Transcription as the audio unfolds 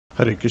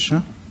Hare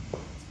Krishna.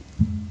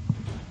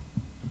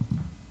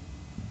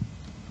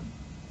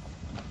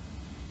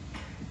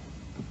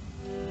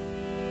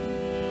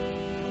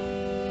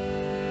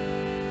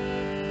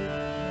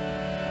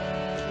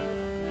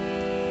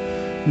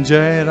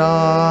 Jai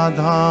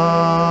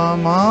Radha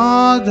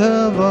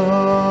Madhava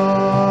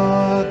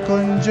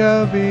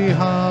Kunja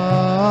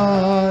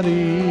Bihari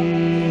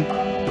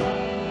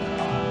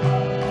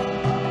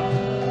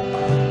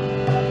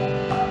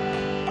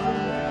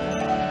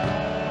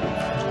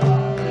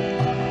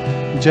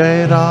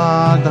Jai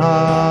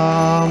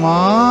Radha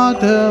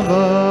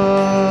Madhava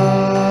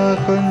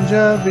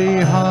Kunja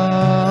Bihari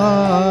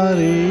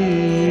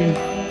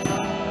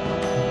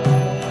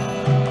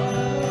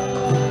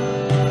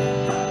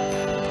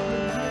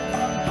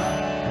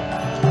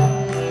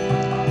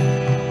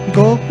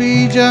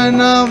Gopi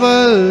Jana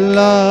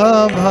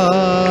Vallabha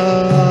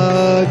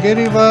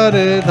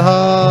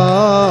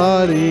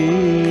Girivardhari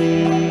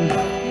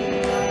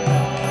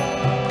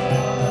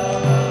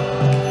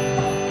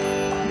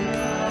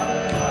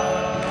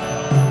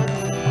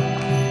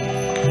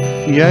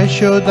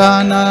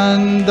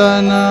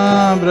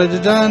Yashodanandana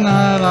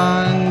Brajjana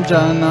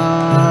Ranjana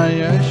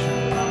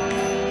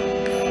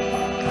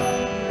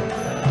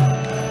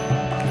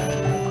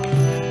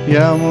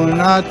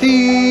Yamuna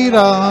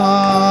Tira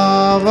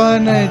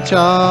Vanachari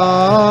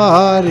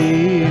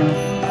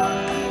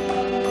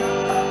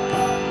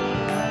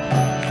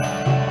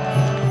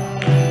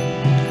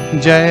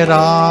Jai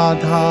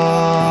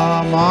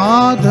Radha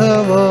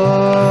Madhava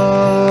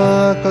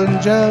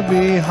Kunja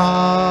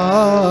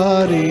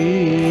Bihari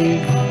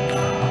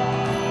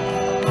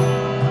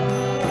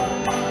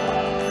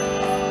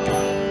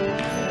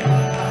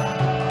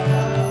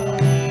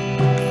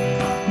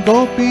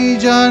Gopi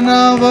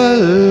Jana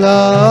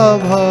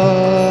Vallabha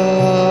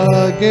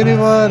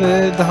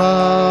Girivardhari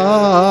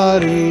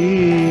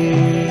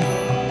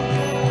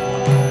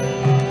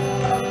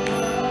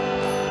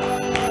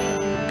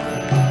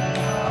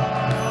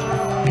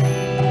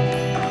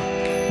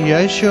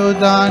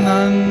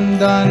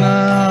Yashodanandana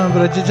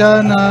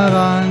Brajjana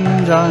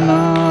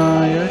Ranjana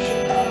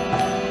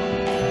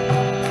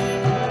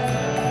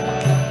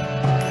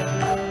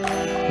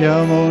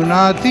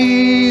Yamuna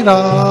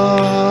Tira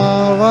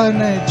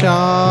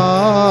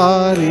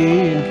Vanachari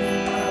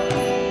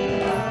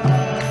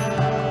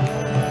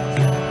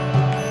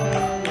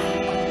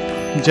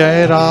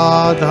Jai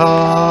Radha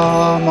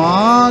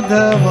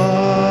Madhava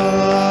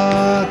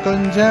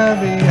Kunja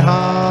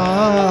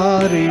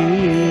Bihari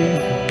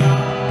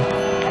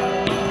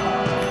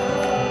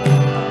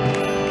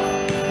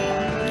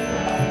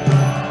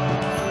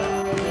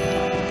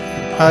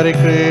Hare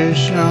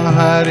Krishna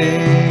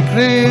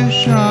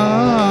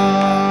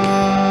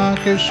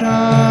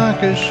Krishna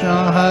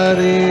Krishna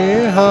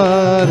Hare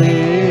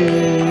Hare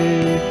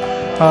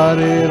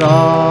Hare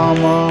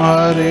Rama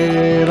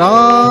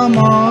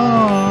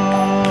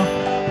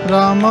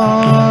Rama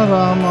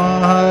Rama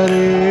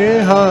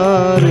Hare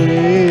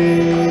Hare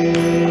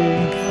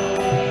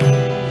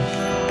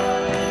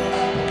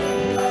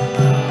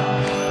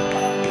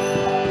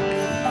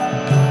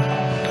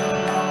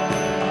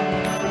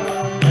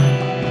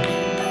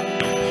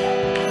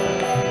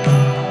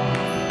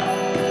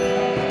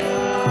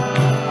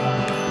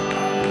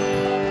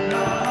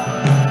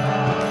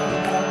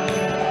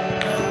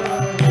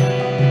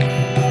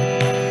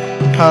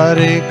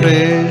Hare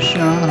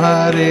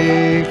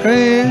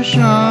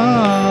Krishna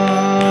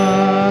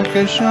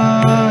Krishna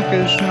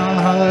Krishna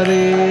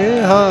Hare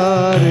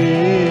Hare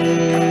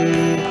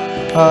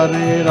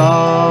Hare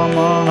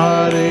Rama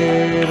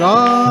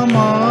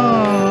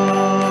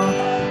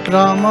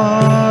Rama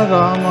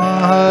Rama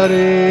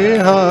Hare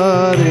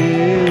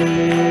Hare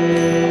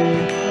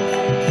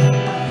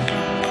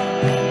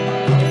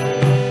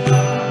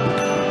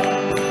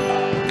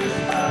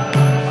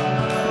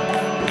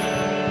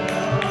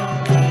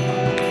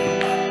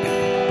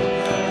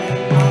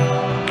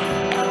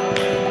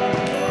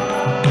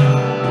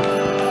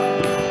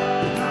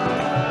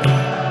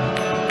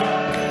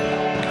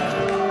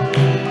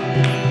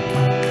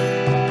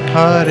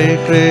Hare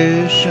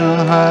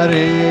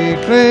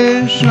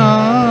Krishna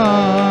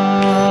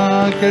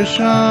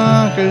Krishna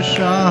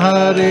Krishna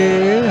Hare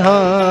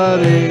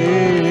Hare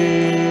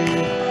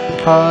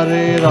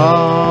Hare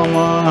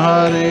Rama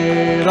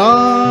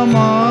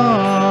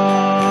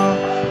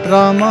Rama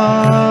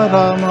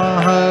Rama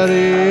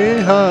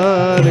Hare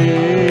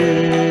Hare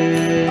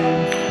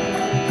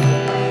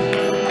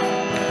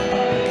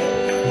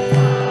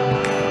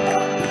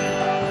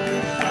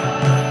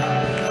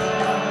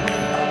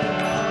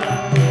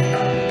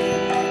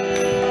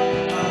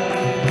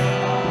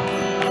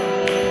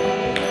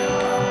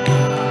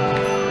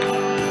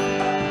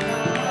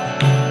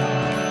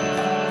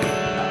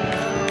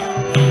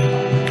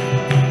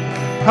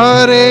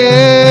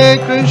Hare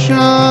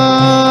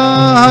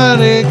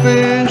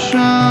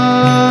Krishna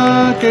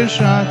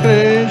Krishna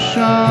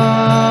Krishna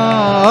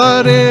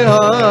Hare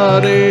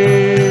Hare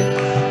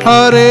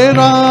Hare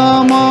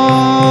Rama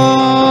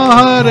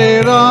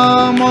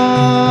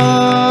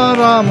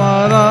Rama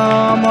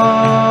Rama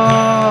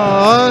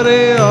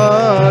Hare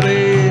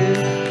Hare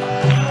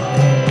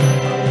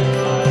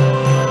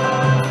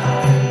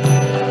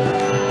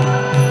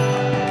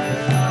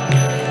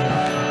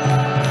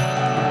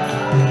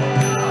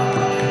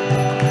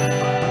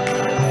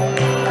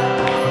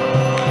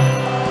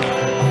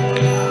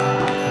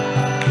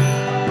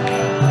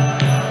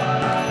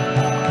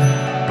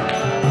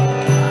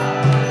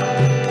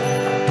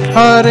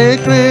Hare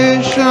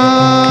Krishna,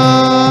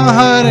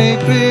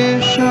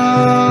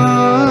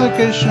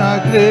 Krishna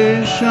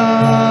Krishna,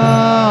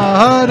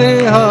 Hare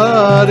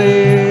Hare,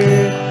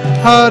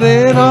 Hare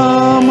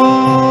Rama,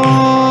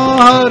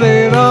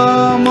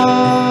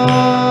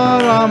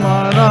 Rama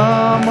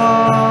Rama,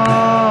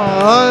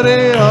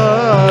 Hare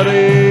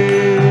Hare.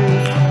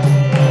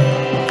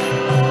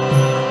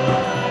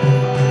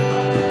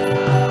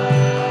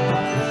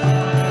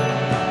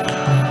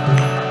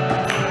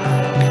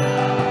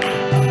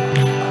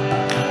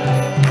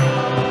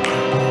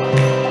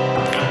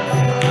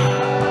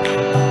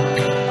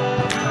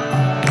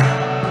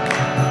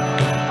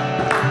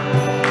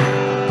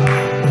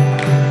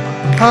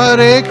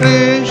 Hare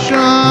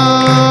Krishna,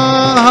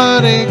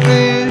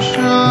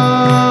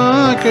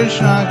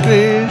 Krishna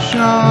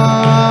Krishna,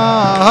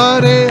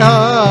 Hare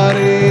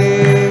Hare,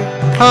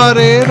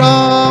 Hare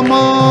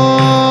Rama,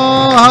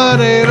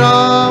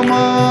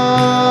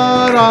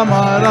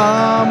 Rama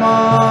Rama,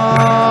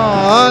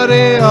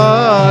 Hare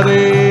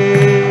Hare.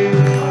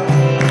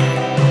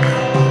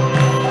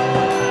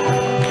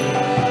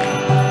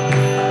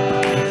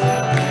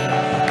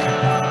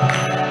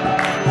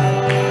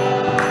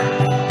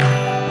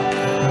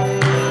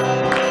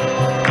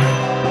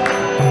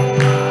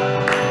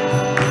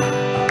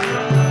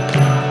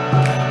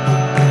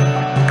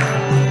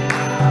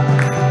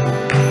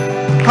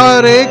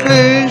 Hare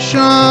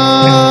Krishna,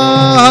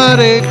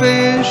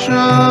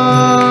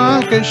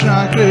 Krishna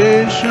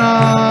Krishna,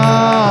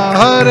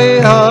 Hare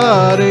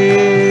Hare,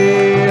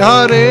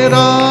 Hare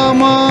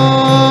Rama,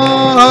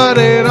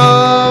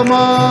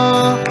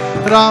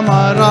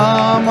 Rama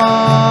Rama,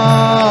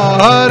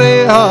 Hare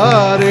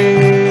Hare.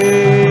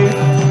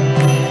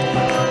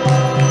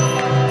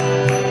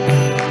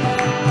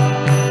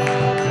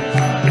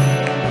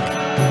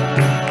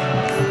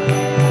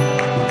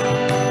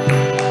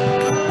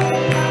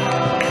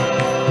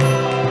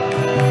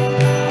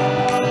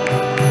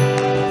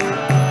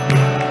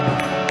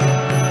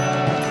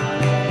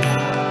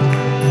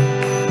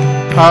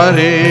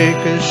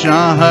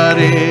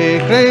 Hare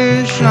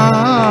Krishna,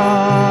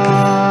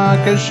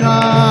 Krishna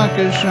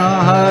Krishna,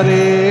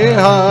 Hare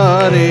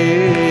Hare,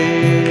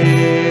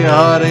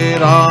 Hare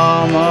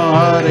Rama,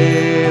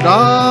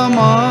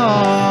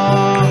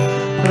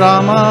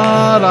 Rama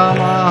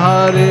Rama,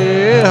 Hare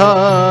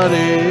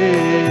Hare.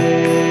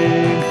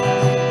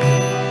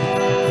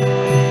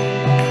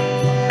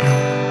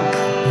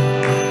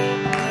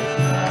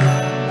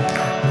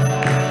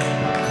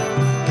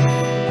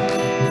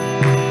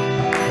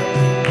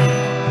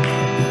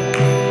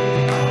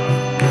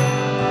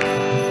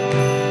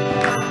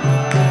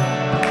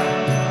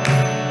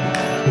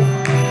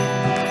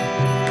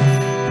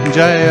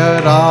 Jai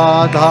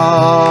Radha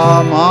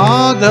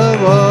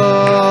Madhava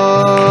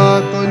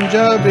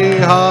Kunja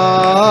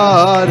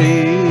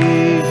Bihari.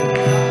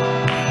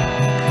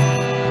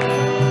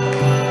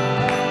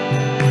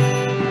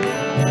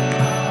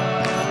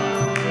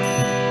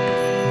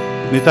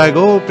 Nitai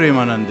Go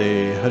Premanande,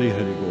 Hari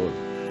Hari Gol.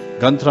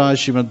 Gantra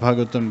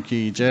Śrīmad-Bhāgavatam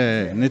ki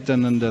jai,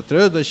 Nityananda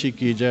Trayodashi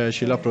ki jai,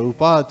 Srila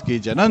Prabhupada ki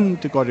jai,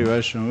 Anant Kori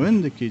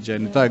Vaishnava ki jai,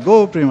 Nitai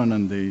Go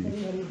Premanande.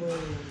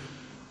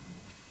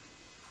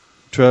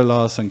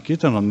 12-hour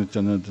Sankirtan on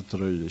Nityananda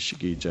Trayodashi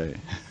ki jai.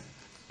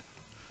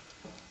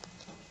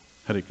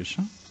 Hare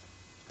Krishna.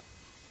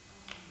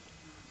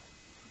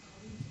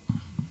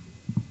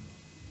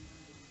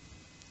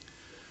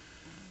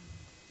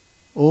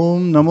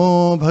 Om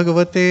Namo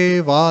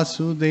Bhagavate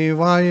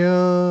Vasudevaya.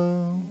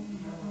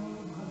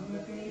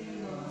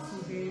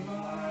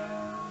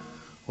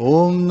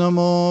 Om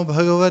Namo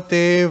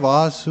Bhagavate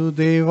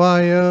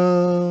Vasudevaya.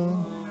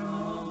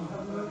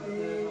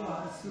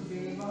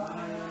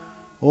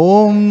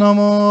 Om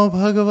Namo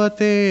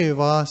Bhagavate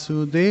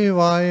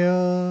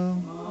Vasudevaya.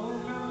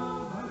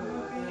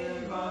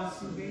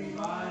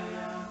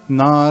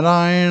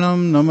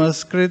 Narayanam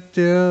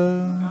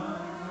Namaskritya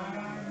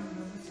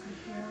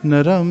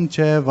Naram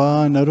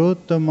Chaiva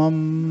Narottamam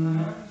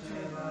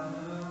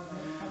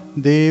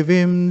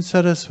Devim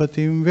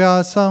Saraswatim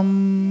Vyasam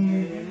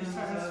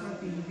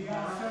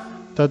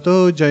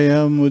Tato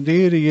Jayam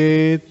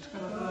Udiriyet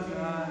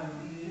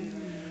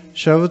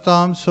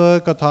Shavatam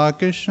Swakatha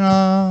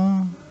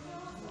Krishna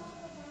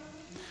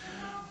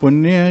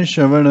Punya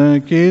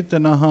Shavana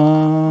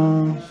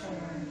Kirtanaha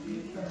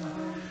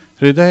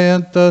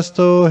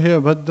Hridayantasto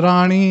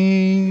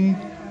Bhadrani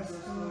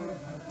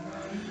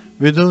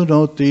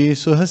Vidunoti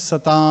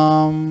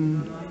Suhasatam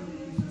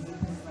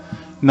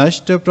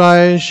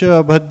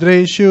Nashtaprayasha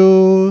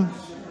Bhadreshu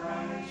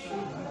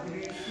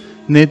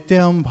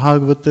Nityam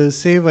Bhagavata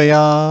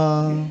Sevaya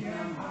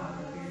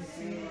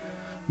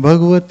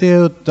Bhagavate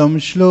Uttam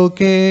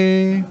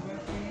Shloke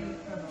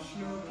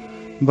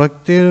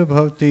Bhaktir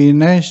Bhavati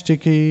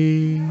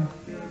Naishtiki.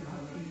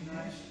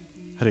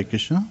 Hare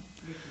Krishna.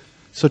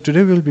 So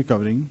today we will be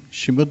covering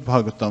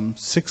Śrīmad-Bhāgavatam,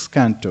 6th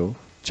canto,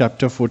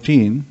 chapter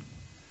 14,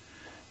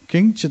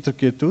 King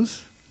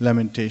Citraketu's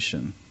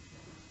Lamentation.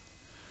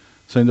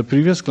 So in the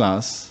previous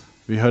class,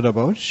 we heard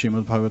about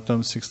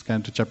Śrīmad-Bhāgavatam, 6th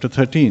canto, chapter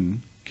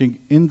 13, King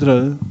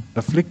Indra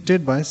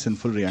afflicted by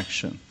sinful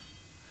reaction.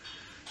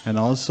 And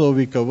also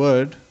we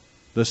covered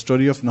the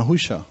story of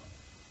Nahusha,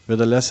 where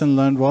the lesson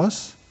learned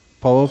was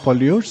power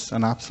pollutes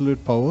and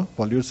absolute power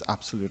pollutes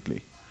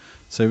absolutely.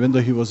 So even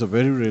though he was a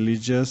very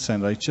religious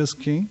and righteous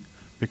king,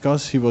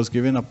 because he was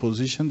given a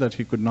position that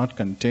he could not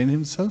contain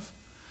himself,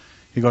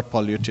 he got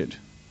polluted.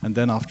 And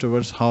then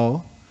afterwards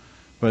how,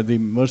 by the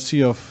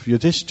mercy of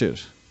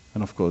Yudhishthir,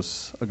 and of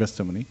course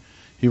Agastya Muni,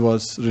 he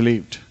was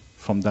relieved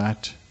from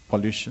that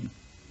pollution.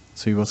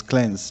 So he was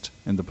cleansed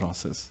in the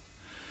process.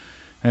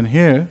 And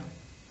here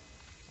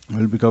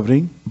we'll be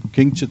covering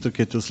King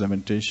Citraketu's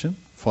lamentation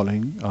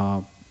following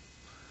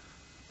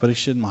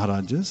Parikshit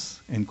Maharaja's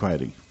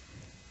inquiry.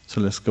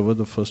 So let's cover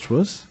the first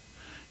verse.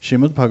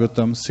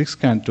 Śrīmad-Bhāgavatam, 6th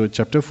canto,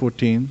 chapter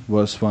 14,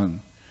 verse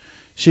 1.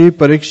 Shri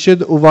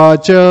Parikshit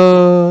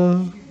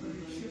Uvacha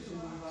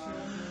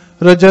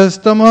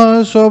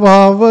Rajastama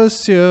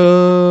Swabhavasya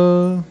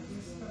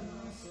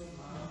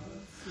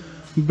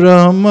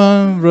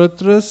Brahman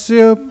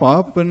Vratrasya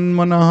Papan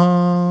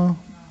Manaha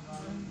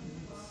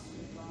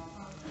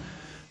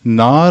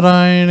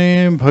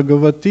Narayane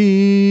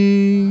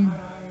Bhagavati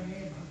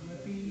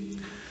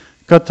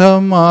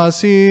Katham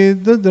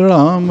Asid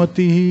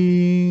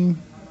Dramati.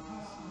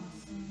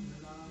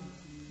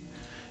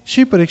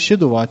 Shri Parikshit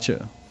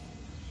Uvacha.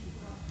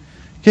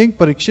 King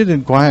Parikshit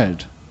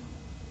inquired,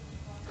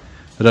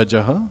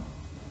 Rajaha,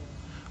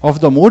 of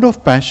the mode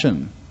of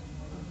passion,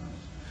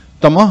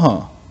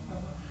 Tamaha,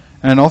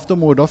 and of the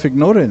mode of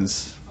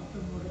ignorance,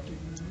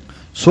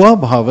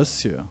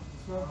 Swabhavasya,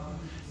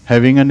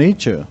 having a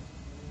nature,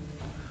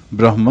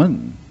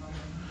 Brahman,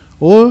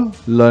 O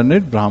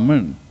learned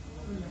Brahman,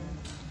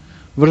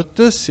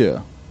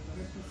 Vratasya,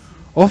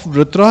 of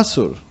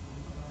Vritrasur,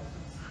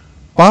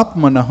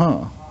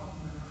 Papmanaha,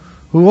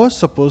 who was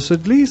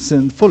supposedly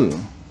sinful,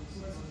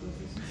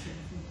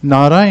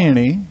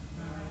 Narayani,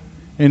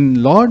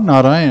 in Lord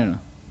Narayan,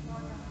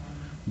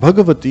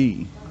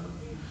 Bhagavati,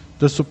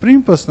 the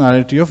Supreme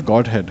Personality of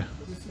Godhead.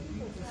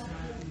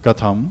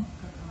 Katham,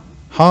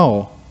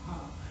 how?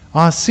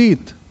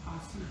 Asit,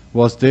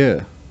 was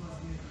there.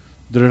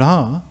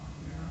 Dridha,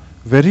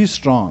 very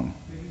strong.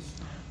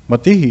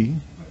 Matihi,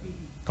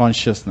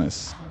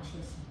 consciousness.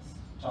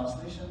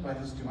 Translation by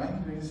His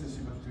Divine Grace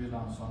Sri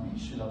Bhaktivedanta Swami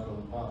Srila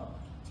Prabhupada.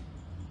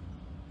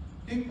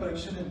 King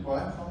Parikshit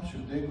inquired from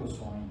Shukdev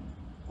Goswami,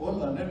 O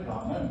learned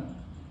Brahman,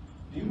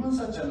 demons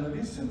are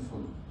generally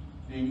sinful,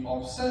 being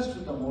obsessed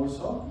with the modes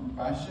of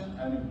passion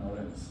and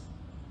ignorance.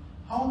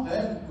 How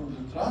then could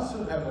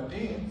Dhritarashtra have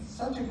attained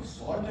such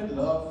exalted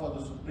love for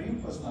the Supreme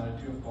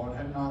Personality of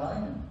Godhead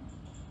Narayan?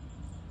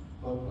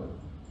 Purport.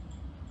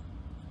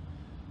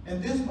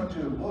 In this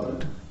material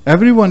world,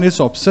 everyone is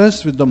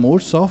obsessed with the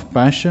modes of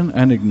passion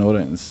and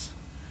ignorance.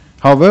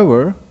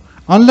 However,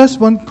 unless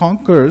one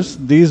conquers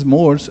these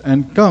modes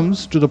and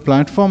comes to the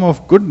platform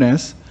of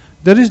goodness,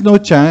 there is no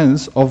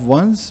chance of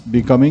one's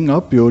becoming a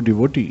pure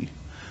devotee.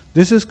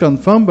 This is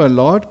confirmed by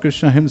Lord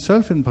Krishna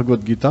himself in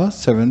Bhagavad Gita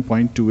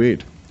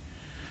 7.28.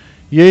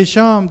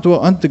 Yesham tu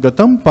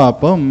antagatam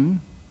papam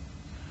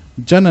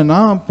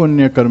janana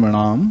punya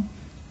karmanam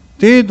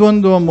te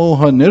dvandva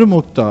moha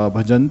nirmukta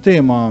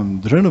bhajante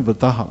mam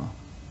dhrinvataha.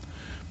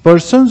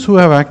 Persons who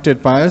have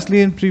acted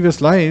piously in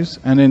previous lives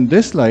and in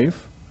this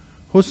life,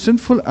 whose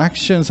sinful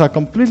actions are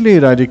completely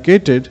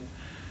eradicated,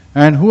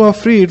 and who are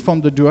freed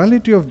from the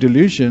duality of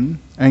delusion,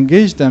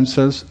 engage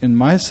themselves in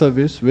my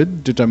service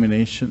with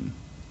determination.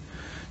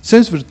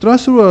 Since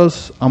Vritrasura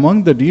was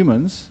among the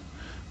demons,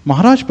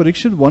 Maharaj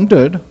Parikshit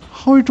wondered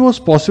how it was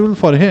possible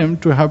for him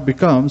to have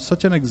become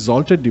such an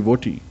exalted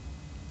devotee.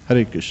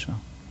 Hare Krishna.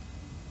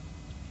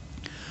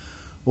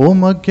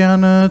 Om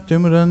Ajnana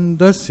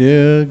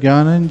Timrandasya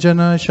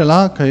Jnananjana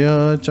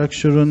Shalakaya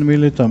Chakshurun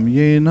Militam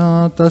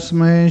Yena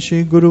Tasmai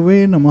Shri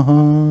Guruve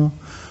Namaha.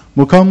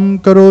 Mukham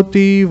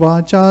karoti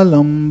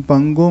vachalam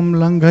pangum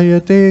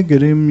langhayate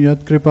girim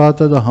yat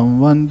kripatadaham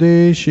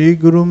vande Shri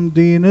Gurum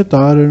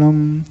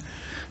Deenataranam.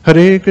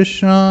 Hare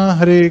Krishna,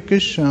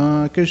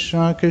 Krishna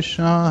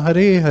Krishna,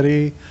 Hare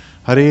Hare,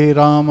 Hare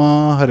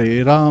Rama,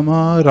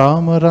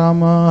 Rama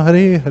Rama,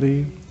 Hare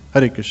Hare,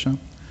 Hare Krishna.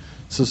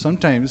 So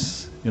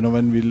sometimes,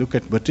 when we look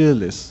at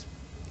materialists,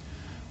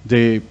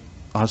 they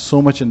are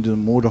so much in the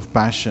mode of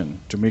passion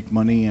to make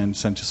money and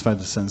satisfy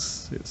the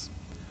senses.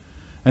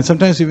 And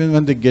sometimes even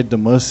when they get the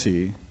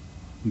mercy,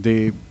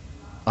 they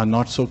are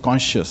not so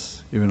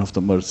conscious even of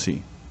the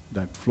mercy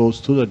that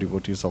flows through the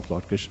devotees of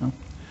Lord Krishna.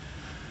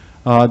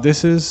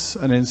 This is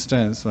an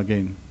instance,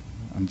 again,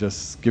 I'm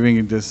just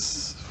giving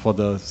this for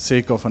the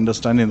sake of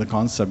understanding the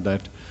concept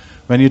that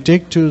when you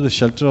take to the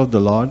shelter of the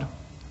Lord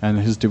and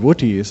His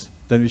devotees,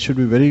 then we should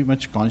be very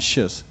much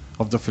conscious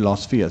of the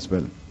philosophy as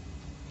well.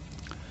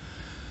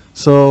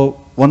 So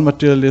one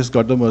materialist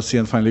got the mercy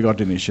and finally got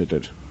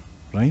initiated,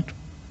 right?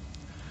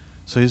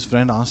 So his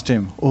friend asked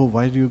him, oh,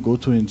 why do you go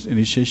through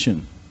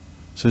initiation?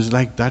 So he's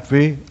like, that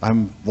way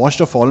I'm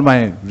washed off all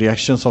my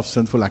reactions of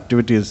sinful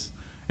activities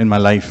in my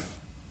life.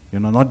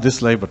 Not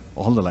this life, but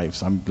all the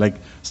lives. I'm like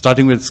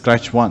starting with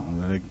scratch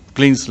one, like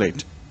clean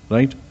slate,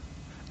 right?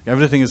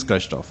 Everything is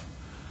scratched off.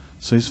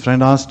 So his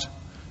friend asked,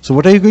 so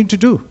what are you going to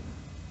do?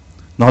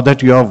 now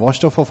that you are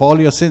washed off of all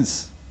your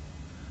sins.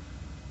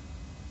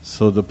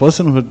 So the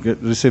person who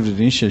had received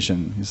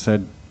initiation, he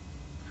said,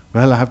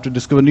 well, I have to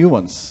discover new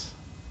ones.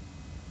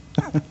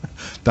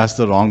 That's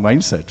the wrong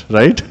mindset,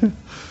 right?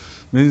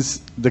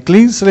 Means the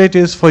clean slate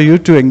is for you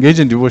to engage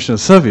in devotional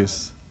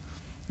service.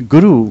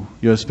 Guru,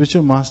 your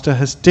spiritual master,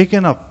 has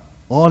taken up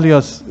all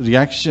your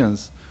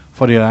reactions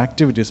for your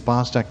activities,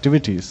 past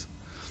activities.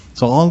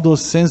 So all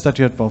those sins that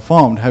you had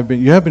performed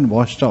you have been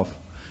washed off,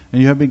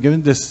 and you have been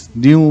given this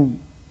new,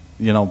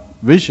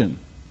 vision,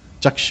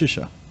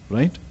 chakshusha,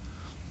 right?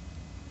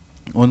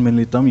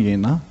 Onmilitam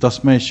yena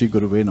tasmai shri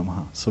guruve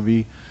namaha. So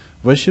we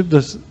worship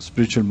the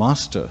spiritual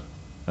master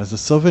as a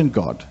servant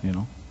God,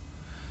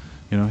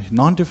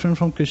 non-different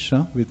from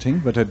Krishna, we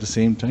think, but at the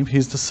same time, he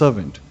is the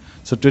servant.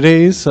 So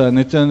today is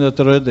Nityananda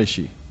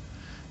Tarodashi,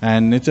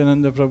 and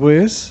Nityananda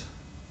Prabhu is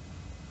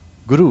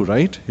Guru,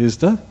 right? He is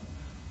the,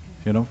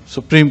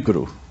 Supreme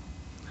Guru.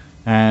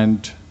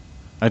 And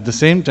at the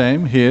same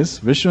time, he is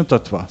Vishnu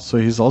Tattva. So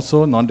he is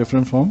also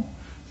non-different from,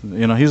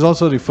 he is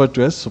also referred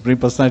to as Supreme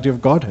Personality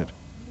of Godhead.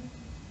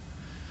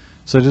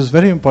 So it is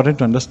very important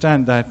to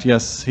understand that,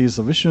 yes, he is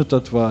the Vishnu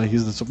Tattva, he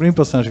is the Supreme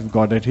Personality of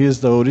Godhead, he is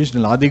the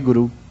original Adi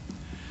Guru.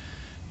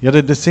 Yet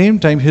at the same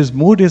time, his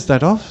mood is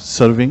that of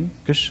serving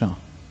Krishna.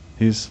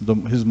 His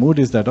mood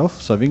is that of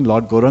serving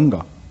Lord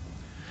Gauranga.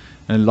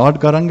 And Lord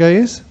Gauranga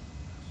is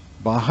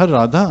Bahar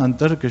Radha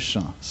Antar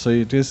Krishna. So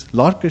it is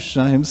Lord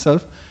Krishna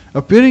himself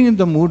appearing in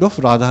the mood of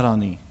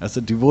Radharani as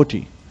a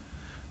devotee.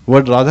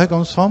 Word Radha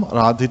comes from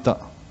Radhita,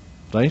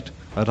 right?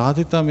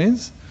 Radhita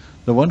means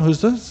the one who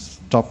is the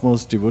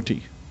topmost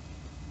devotee.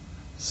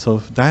 So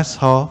that's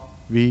how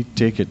we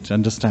take it,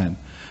 understand.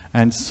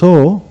 And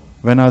so,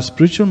 when our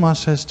spiritual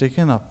master has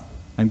taken up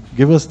and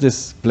give us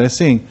this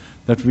blessing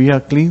that we are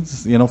clean,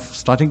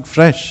 starting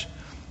fresh,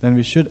 then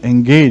we should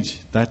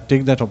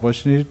take that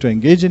opportunity to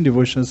engage in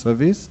devotional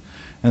service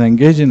and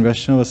engage in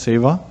Vaishnava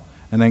Seva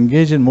and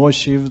engage in more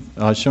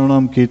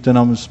Shravanam,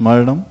 Kirtanam,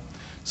 Smaranam,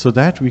 so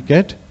that we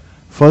get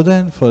further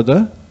and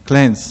further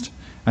cleansed.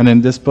 And in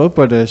this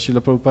purport,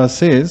 Srila Prabhupada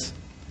says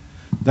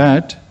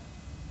that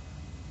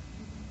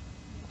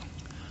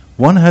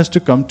one has to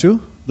come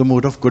to the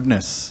mood of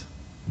goodness,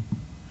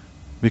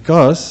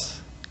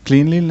 because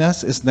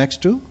cleanliness is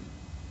next to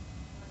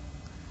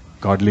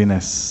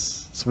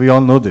godliness. So we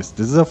all know this.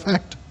 This is a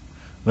fact,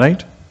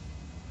 right?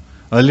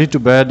 Early to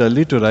bed,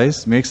 early to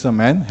rise makes a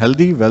man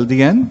healthy,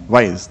 wealthy and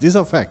wise. These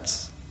are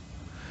facts.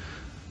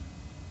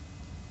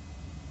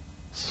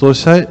 So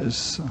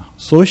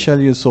shall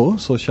you sow,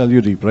 so shall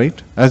you reap,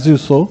 right? As you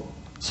sow,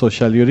 so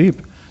shall you reap.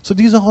 So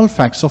these are all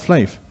facts of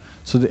life.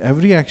 So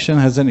every action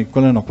has an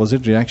equal and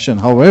opposite reaction.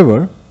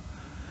 However,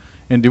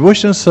 in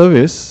devotional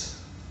service,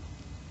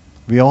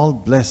 we are all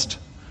blessed,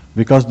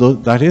 because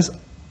that is,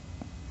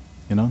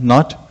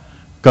 not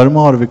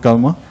karma or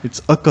vikarma,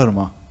 it's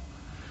akarma.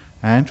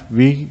 And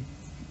we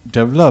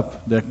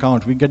develop the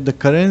account, we get the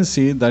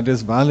currency that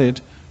is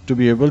valid to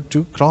be able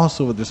to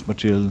cross over this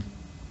material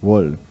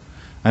world.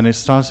 And it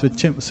starts with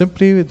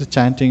simply with the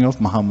chanting of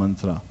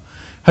Mahamantra.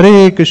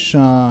 Hare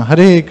Krishna,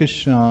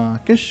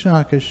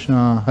 Krishna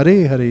Krishna,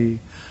 Hare Hare,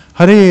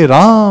 Hare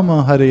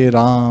Rama,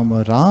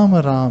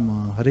 Rama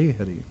Rama, Hare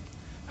Hare,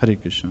 Hare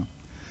Krishna.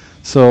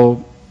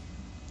 So,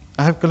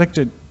 I have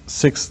collected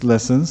 6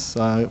 lessons.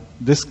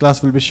 This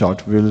class will be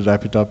short. We will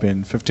wrap it up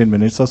in 15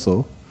 minutes or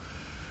so.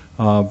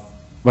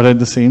 But at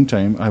the same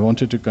time, I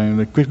wanted to kind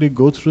of quickly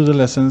go through the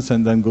lessons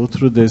and then go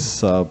through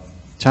this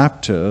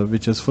chapter,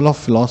 which is full of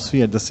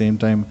philosophy, at the same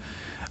time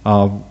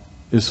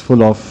is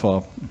full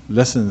of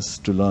lessons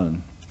to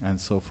learn and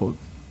so forth.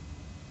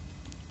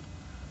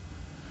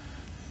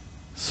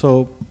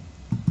 So,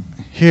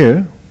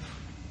 here,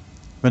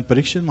 when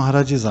Parikshit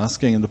Maharaj is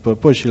asking in the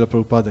purport, Srila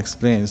Prabhupada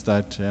explains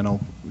that,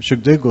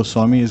 Shukdev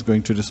Goswami is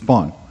going to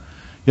respond.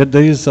 Yet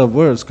there is a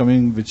verse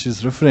coming which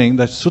is referring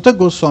that Sutta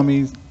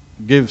Goswami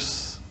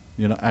gives,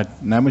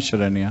 at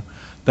Naimisharanya,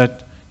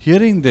 that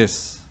hearing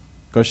this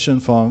question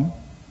from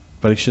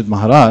Parikshit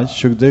Maharaj,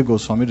 Shukdev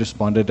Goswami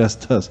responded as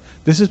thus.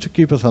 This is to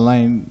keep us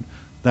aligned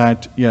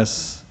that,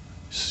 yes,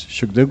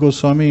 Shukdev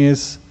Goswami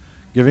is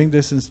giving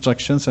these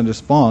instructions and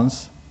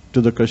response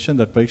to the question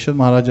that Parikshit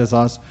Maharaj has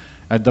asked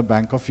at the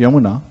bank of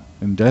Yamuna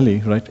in Delhi,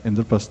 right,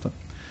 Indraprastha.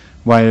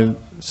 While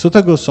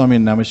Sutta Goswami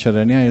in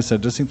Naimisharanya is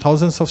addressing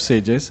thousands of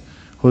sages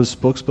whose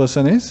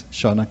spokesperson is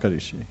Shaunaka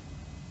Rishi.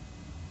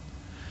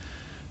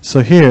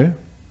 So here,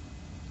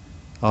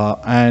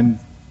 and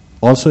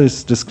also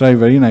it's described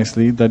very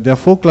nicely that there are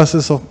 4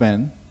 classes of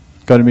men: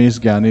 karmis,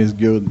 jnanis,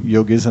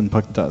 yogis and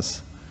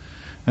bhaktas.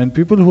 And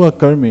people who are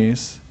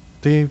karmis,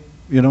 they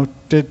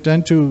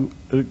tend to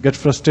get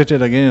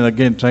frustrated again and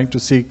again trying to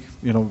seek,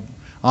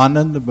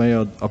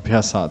 Anandamaya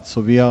Abhyasat. So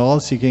we are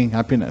all seeking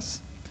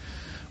happiness.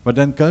 But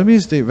then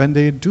karmis, when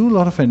they do a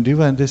lot of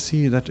endeavor and they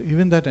see that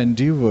even that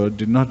endeavor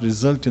did not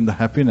result in the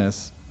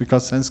happiness,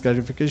 because sense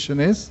gratification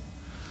is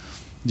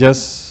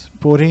just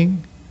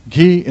pouring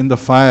ghee in the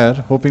fire,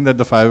 hoping that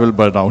the fire will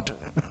burn out.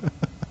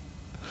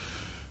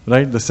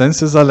 Right? The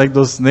senses are like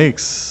those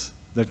snakes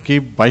that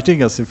keep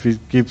biting us if we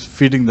keep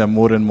feeding them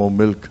more and more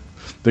milk.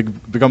 they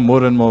become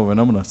more and more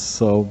venomous.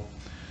 So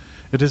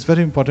it is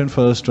very important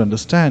for us to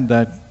understand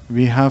that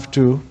we have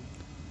to,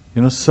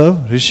 serve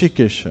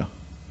Rishikesha,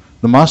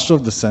 the master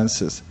of the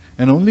senses,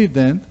 and only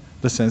then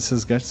the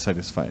senses get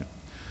satisfied.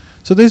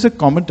 So there is a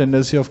common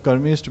tendency of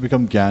karmis to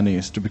become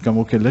jnanis, to become,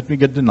 okay, let me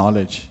get the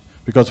knowledge.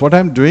 Because what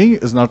I'm doing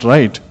is not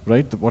right?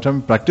 What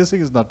I'm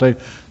practicing is not right.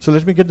 So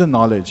let me get the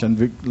knowledge.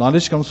 And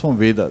knowledge comes from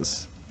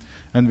Vedas.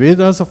 And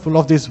Vedas are full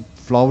of these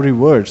flowery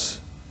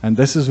words. And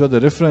this is where the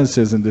reference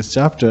is in this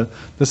chapter,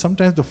 that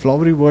sometimes the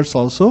flowery words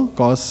also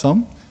cause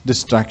some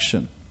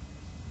distraction.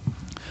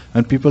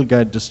 And people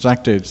get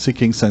distracted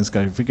seeking sense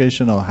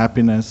gratification or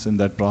happiness in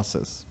that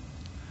process.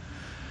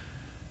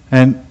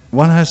 And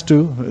one has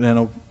to,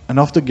 and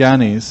of the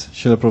jnanis,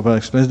 Srila Prabhupada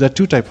explains, there are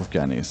two types of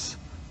jnanis.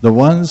 The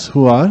ones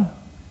who are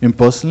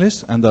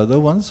impersonalists and the other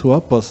ones who are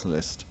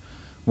personalists.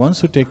 Ones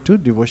who take to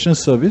devotional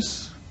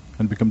service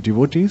and become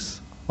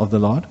devotees of the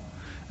Lord,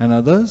 and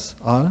others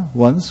are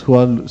ones who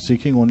are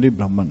seeking only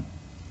Brahman.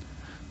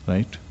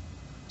 Right?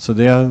 So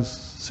they are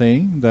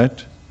saying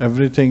that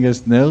everything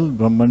is nil,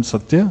 Brahman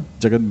Satya,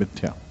 Jagat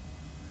Mithya.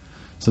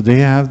 So they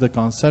have the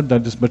concept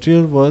that this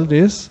material world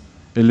is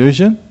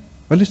illusion.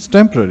 Well, it's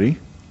temporary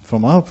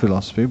from our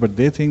philosophy, but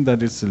they think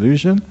that it's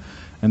illusion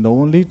and the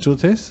only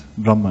truth is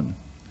Brahman.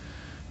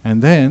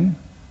 And then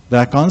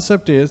the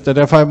concept is that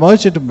if I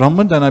merge into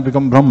Brahman, then I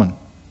become Brahman.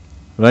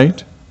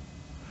 Right?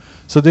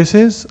 So this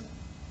is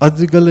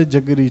Adhigala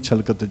Jagari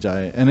Chalkata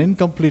Jaya. An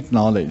incomplete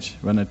knowledge,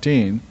 when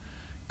attained,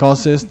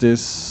 causes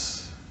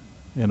this,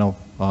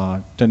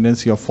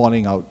 tendency of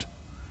falling out.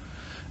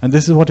 And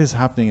this is what is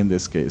happening in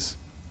this case.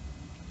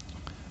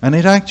 And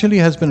it actually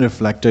has been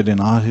reflected in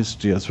our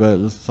history as well.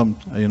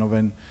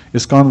 When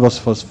ISKCON was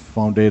first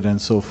founded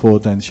and so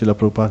forth, and Srila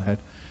Prabhupada had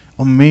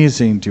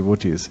amazing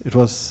devotees. It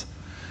was,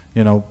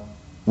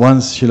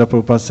 once Srila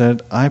Prabhupada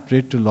said, I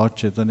prayed to Lord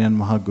Chaitanya and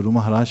Mahaguru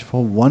Maharaj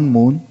for one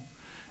moon,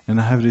 and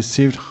I have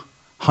received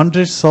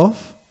hundreds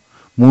of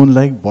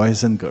moon-like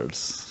boys and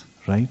girls.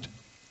 Right?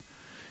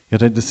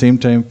 Yet at the same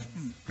time,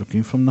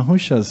 looking from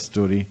Nahusha's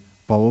story,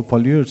 power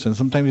pollutes, and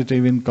sometimes it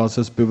even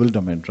causes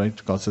bewilderment, right?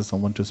 It causes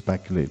someone to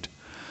speculate.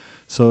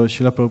 So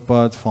Srila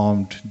Prabhupada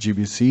formed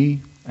GBC,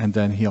 and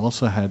then he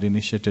also had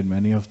initiated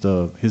many of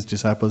his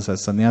disciples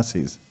as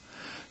sannyasis.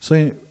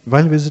 So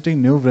while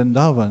visiting New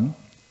Vrindavan,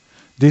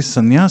 these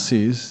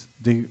sannyasis,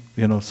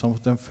 some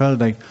of them felt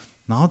like,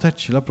 now that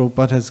Srila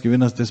Prabhupada has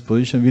given us this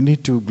position, we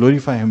need to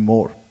glorify him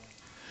more.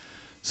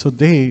 So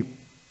they,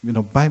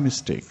 by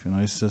mistake,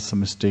 it's just a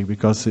mistake,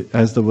 because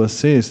as the verse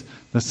says,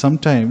 that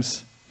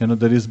sometimes,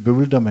 there is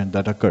bewilderment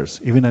that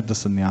occurs, even at the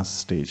sannyas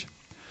stage.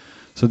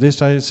 So they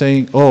started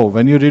saying, oh,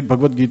 when you read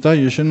Bhagavad Gita,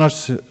 you should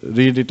not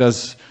read it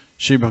as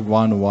Shri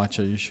Bhagwan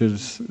Uvacha, you should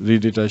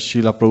read it as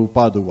Srila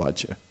Prabhupada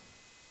Uvacha.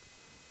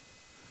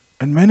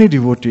 And many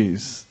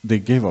devotees, they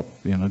gave up,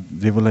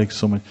 they were like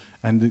so much.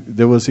 And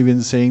there was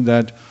even saying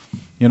that,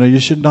 you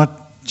should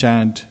not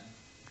chant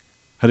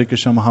Hare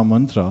Krishna Maha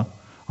Mantra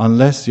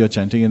unless you're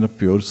chanting in a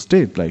pure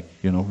state, like,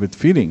 with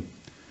feeling.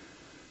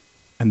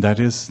 And that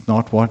is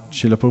not what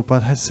Srila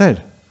Prabhupada has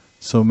said.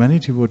 So many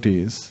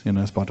devotees,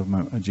 as part of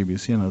my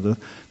GBC and others,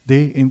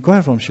 they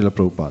inquire from Srila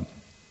Prabhupada.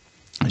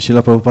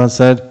 Srila Prabhupada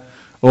said,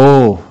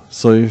 oh,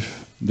 so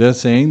if they're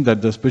saying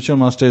that the spiritual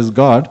master is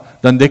God,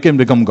 then they can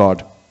become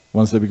God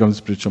once they become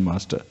spiritual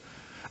master.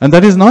 And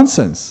that is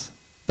nonsense.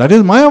 That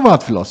is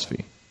Mayavad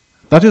philosophy.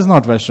 That is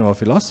not Vaishnava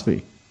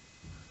philosophy.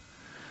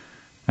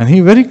 And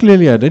he very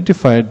clearly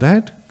identified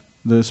that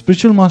the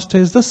spiritual master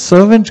is the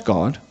servant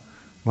God,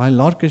 while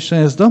Lord Krishna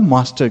is the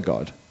master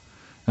God.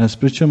 And the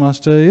spiritual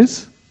master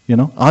is,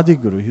 Adi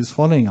Guru. He's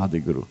following Adi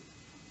Guru,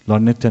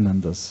 Lord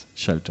Nityananda's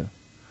shelter.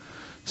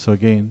 So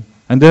again,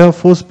 and there are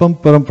 4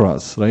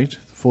 paramparas, right?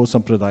 4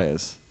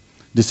 sampradayas,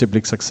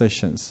 disciplic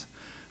successions.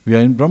 We are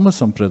in Brahma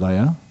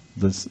Sampradaya,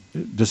 the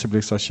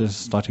disciplic succession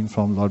starting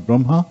from Lord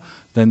Brahma.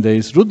 Then there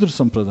is Rudra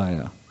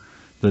Sampradaya,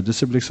 the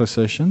disciplic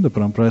succession, the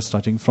parampara is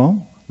starting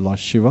from Lord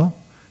Shiva.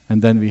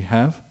 And then we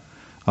have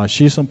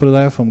Shri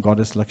Sampradaya from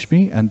Goddess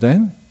Lakshmi, and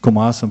then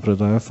Kumar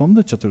Sampradaya from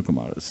the Chatur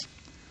Kumaras.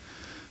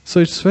 So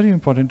it's very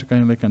important to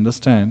kind of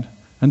understand.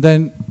 And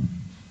then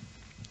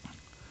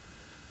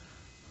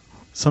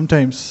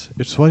sometimes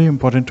it's very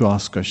important to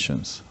ask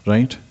questions,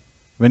 right?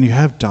 When you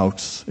have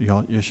doubts,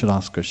 you should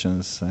ask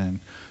questions. And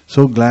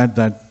so glad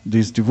that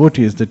these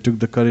devotees, they took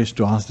the courage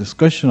to ask this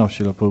question of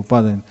Srila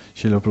Prabhupada, and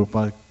Srila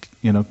Prabhupada,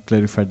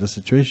 clarified the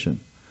situation.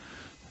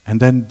 And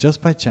then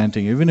just by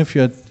chanting, even if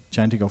you are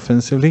chanting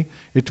offensively,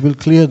 it will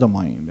clear the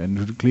mind and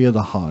it will clear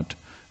the heart.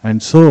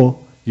 And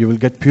so you will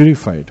get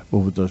purified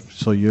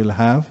so you will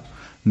have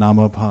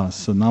Namabhas.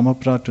 So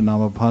Namapra to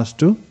Namabhas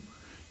to,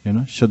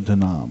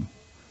 Shuddhanam.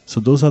 So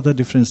those are the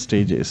different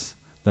stages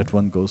that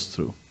one goes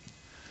through.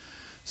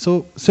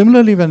 So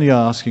similarly, when you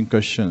are asking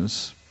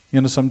questions,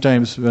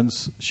 sometimes when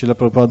Srila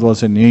Prabhupada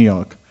was in New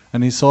York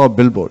and he saw a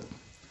billboard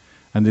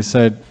and they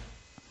said,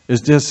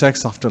 is there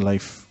sex after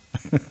life?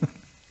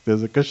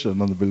 There's a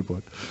question on the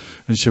billboard.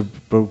 And Srila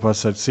Prabhupada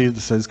said, see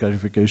the sense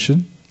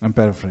clarification. I'm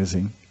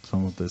paraphrasing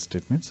some of the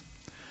statements.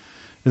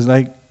 It's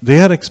like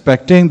they are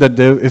expecting that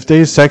if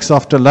there is sex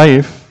after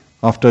life,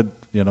 after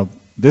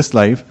this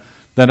life,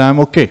 then I'm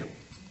okay.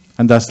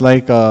 And that's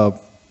like a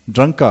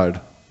drunkard.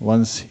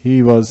 Once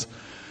he was,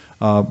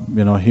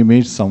 he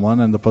meets someone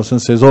and the person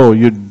says, "Oh,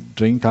 you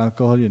drink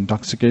alcohol,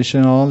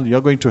 intoxication, all,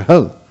 you're going to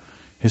hell."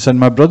 He said,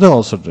 "My brother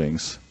also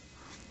drinks.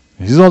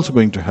 He's also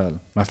going to hell.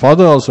 My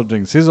father also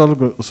drinks. He's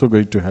also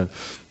going to hell.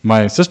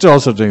 My sister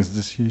also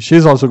drinks.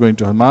 She's also going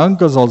to hell. My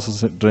uncles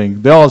also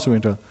drink. They're also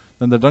going to hell."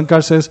 Then the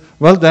drunkard says,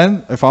 "Well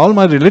then, if all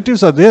my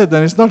relatives are there,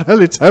 then it's not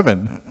hell, it's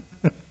heaven."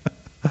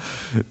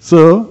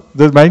 So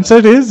the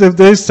mindset is, if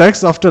there is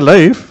sex after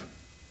life,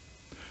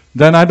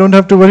 then I don't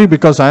have to worry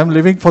because I am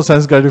living for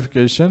sense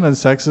gratification and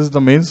sex is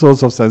the main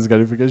source of sense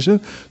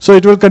gratification. So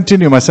it will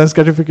continue. My sense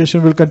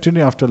gratification will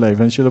continue after life.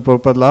 And Srila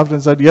Prabhupada laughed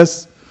and said,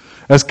 "Yes,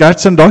 as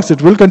cats and dogs,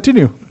 it will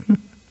continue."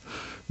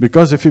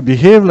 Because if you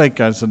behave like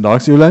cats and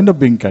dogs, you will end up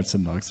being cats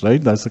and dogs,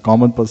 right? That's a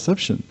common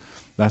perception.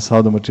 That's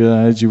how the material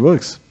energy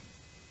works.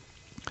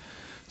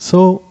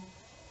 So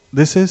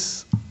this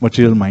is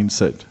material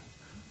mindset,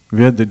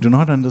 where they do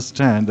not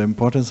understand the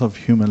importance of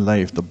human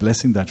life, the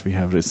blessing that we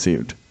have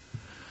received.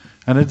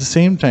 And at the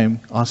same time,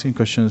 asking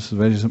questions is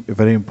very,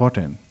 very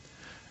important.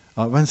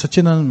 When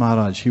Satchidananda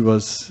Maharaj, he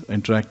was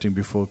interacting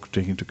before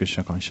taking to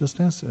Krishna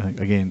consciousness,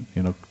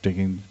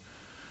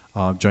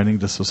 joining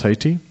the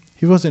society,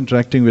 he was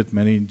interacting with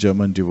many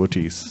German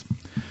devotees.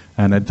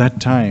 And at that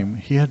time,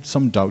 he had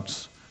some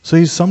doubts. So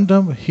he summed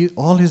up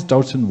all his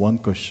doubts in one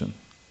question.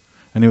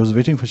 And he was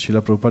waiting for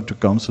Srila Prabhupada to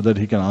come so that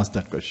he can ask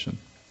that question.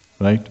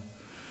 Right?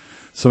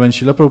 So when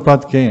Srila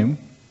Prabhupada came,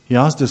 he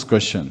asked this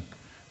question: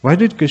 why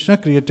did Krishna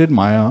create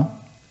Maya,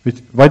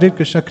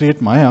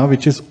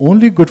 which is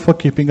only good for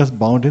keeping us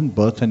bound in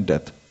birth and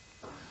death?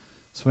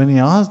 So when he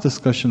asked this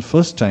question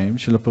first time,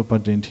 Srila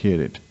Prabhupada didn't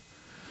hear it.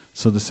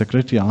 So the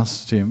secretary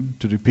asked him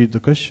to repeat the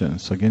question.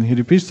 So again he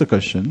repeats the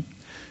question: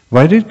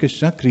 why did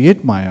Krishna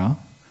create Maya,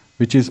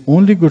 which is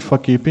only good for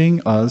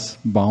keeping us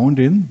bound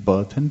in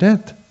birth and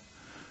death?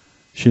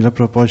 Srila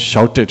Prabhupada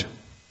shouted,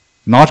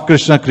 "Not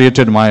Krishna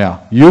created Maya,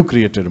 you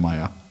created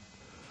Maya."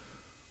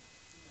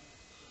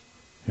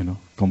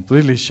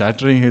 Completely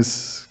shattering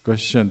his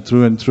question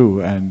through and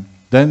through. And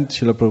then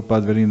Srila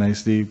Prabhupada very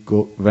nicely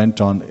went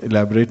on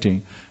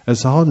elaborating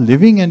as how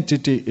living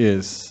entity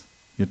is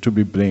to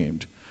be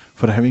blamed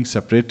for having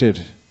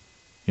separated,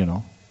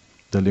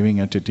 the living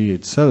entity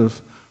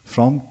itself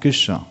from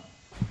Krishna,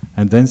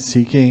 and then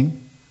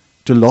seeking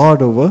to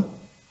lord over,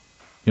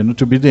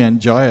 to be the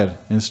enjoyer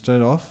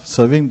instead of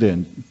serving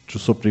the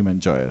supreme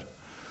enjoyer.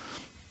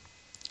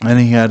 And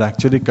he had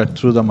actually cut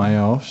through the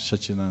Maya of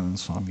Satchidananda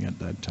Swami at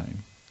that time.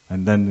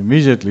 And then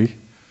immediately,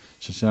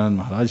 Satchidananda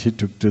Maharaj, he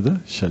took to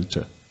the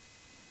shelter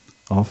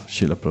of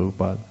Srila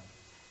Prabhupada.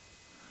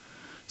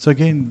 So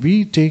again,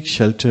 we take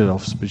shelter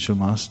of spiritual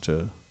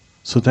master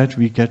so that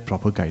we get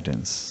proper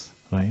guidance,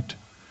 right?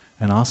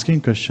 And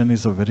asking question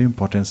is a very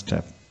important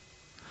step.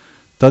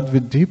 Tad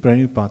vidhi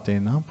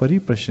pranipatena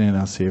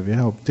pariprashnena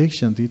sevya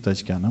updekshanti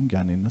tajjnanam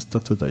jnaninas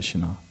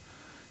tattvadarshina.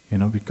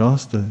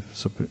 Because the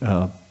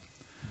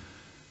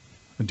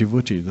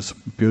devotee, the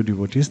pure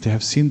devotees, they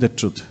have seen the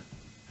truth.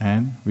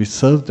 And we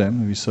serve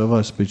them, we serve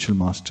our spiritual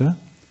master,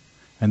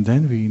 and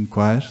then we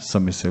inquire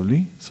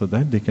submissively so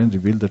that they can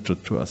reveal the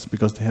truth to us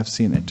because they have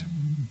seen it.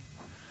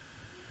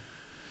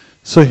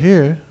 So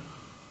here,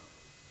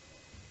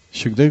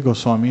 Shukdev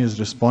Goswami is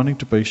responding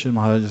to Parikshit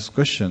Maharaj's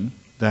question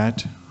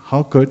that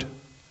how could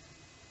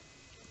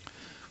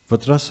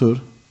Vatrasur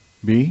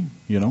be,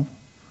 how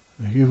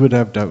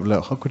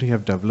could he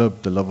have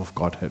developed the love of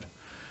Godhead?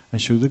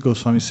 And Shukdev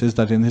Goswami says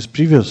that in his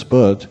previous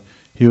birth,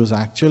 he was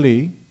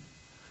actually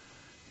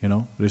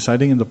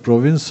residing in the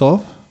province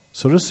of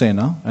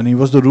Surasena, and he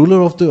was the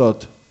ruler of the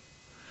earth.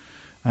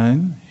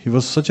 And he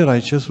was such a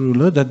righteous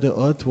ruler that the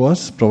earth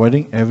was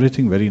providing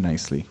everything very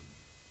nicely.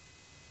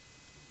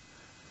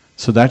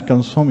 So that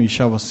comes from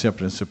Ishavasya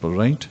principle,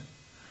 right?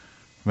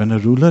 When a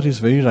ruler is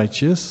very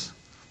righteous,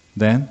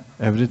 then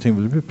everything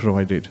will be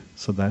provided.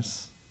 So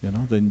that's,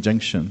 the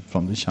injunction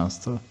from the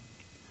Shastra.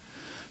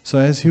 So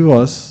as he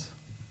was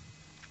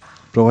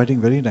providing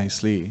very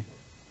nicely,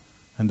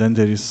 and then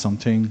there is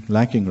something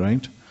lacking,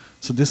 right?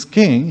 So this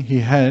king, he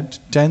had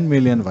 10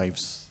 million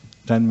wives.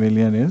 10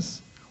 million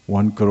is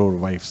 1 crore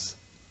wives.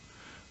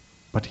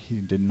 But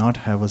he did not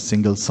have a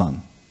single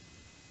son.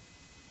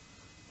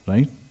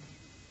 Right?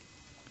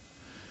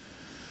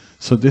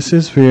 So this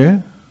is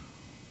where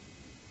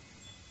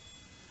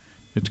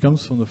it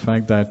comes from the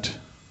fact that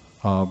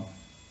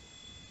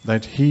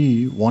that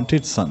he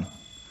wanted son.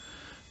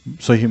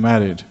 So he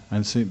married.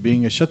 And so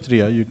being a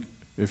Kshatriya,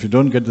 if you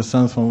don't get the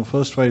son from the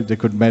first wife, they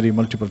could marry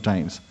multiple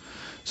times.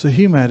 So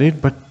he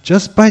married, but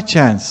just by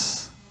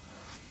chance,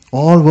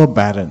 all were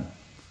barren.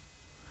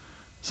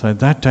 So at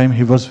that time,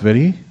 he was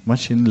very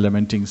much in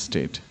lamenting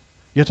state.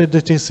 Yet at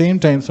the same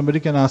time,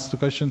 somebody can ask the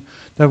question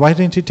that why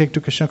didn't he take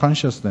to Krishna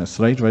consciousness,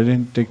 right? Why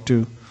didn't he take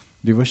to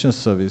devotional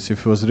service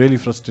if he was really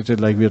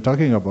frustrated, like we are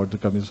talking about,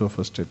 becoming so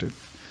frustrated?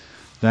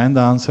 Then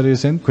the answer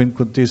is in Queen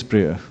Kunti's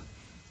prayer.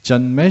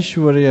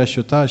 Janmeshwarya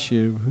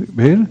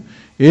Shutashibhir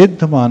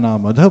Edhamana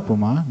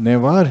Madhapuma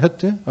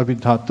Nevarhatya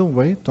Abhidhatum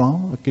Vai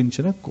Tam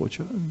Akinchana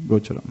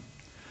Gocharam.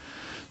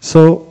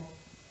 So,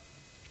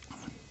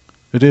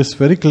 it is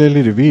very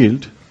clearly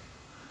revealed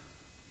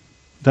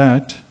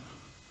that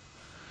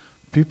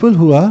people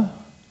who are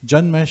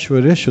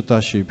Janmeshwarya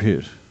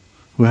Shutashibhir,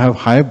 who have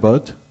high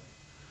birth,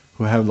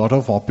 who have a lot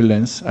of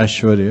opulence,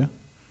 Ashwarya,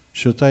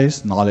 Shuta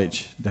is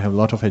knowledge, they have a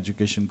lot of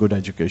education, good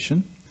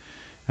education,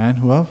 and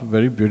who are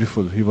very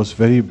beautiful. He was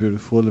very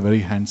beautiful, very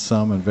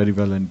handsome, and very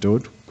well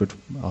endowed, good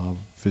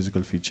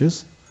physical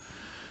features.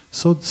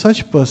 So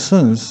such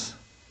persons,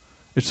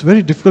 it's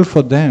very difficult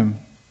for them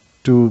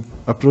to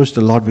approach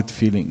the Lord with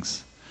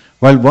feelings.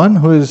 While one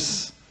who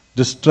is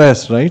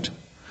distressed, right,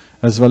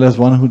 as well as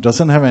one who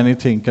doesn't have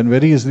anything, can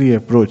very easily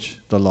approach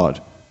the Lord.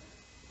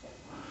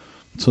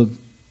 So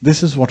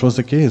this is what was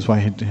the case, why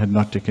he had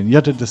not taken.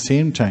 Yet at the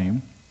same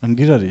time,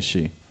 Angira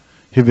Rishi,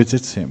 he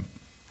visits him.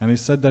 And he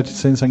said that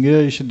since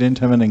Angira Rishi didn't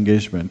have an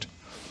engagement,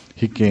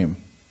 he came.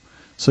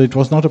 So it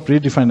was not a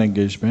predefined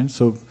engagement.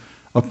 So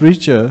a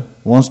preacher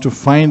wants to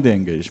find the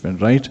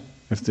engagement, right?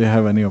 If they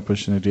have any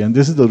opportunity. And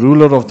this is the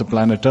ruler of the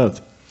planet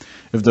Earth.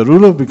 If the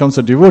ruler becomes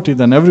a devotee,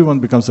 then everyone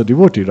becomes a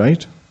devotee,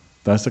 right?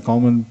 That's the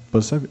common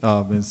perception,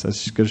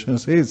 as Krishna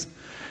says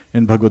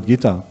in Bhagavad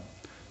Gita,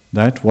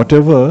 that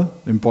whatever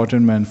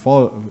important men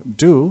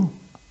do,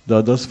 the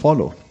others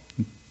follow.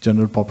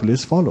 General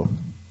populace follow.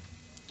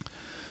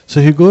 So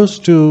he goes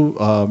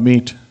to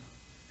meet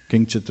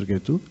King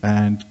Citraketu,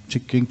 and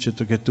King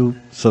Citraketu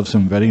serves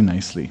him very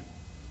nicely.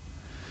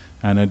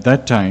 And at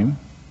that time,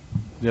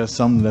 there are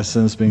some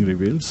lessons being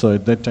revealed. So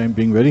at that time,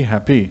 being very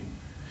happy,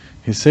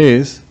 he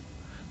says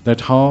that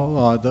how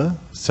are the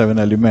 7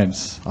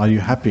 elements? Are you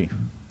happy?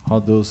 How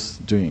are those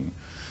doing?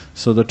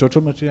 So the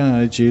total material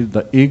energy,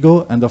 the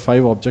ego, and the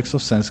 5 objects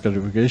of sense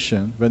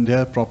gratification, when they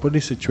are properly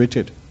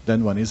situated,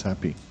 then one is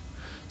happy.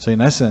 So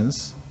in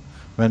essence,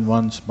 when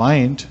one's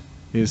mind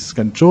is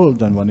controlled,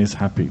 then one is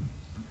happy.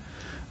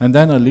 And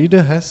then a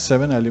leader has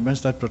 7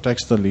 elements that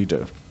protects the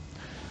leader.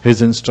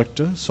 His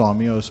instructor,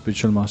 Swami or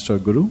spiritual master or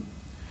guru,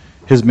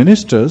 his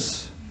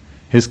ministers,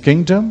 his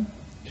kingdom,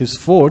 his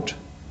fort,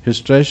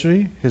 his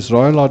treasury, his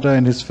royal order,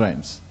 and his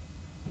friends.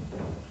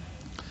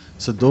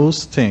 So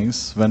those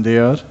things, when they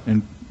are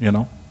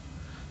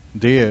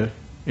there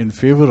in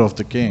favor of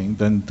the king,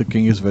 then the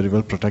king is very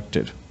well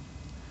protected.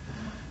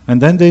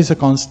 And then there is a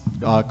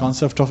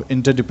concept of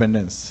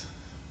interdependence,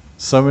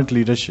 servant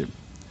leadership.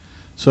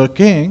 So a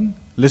king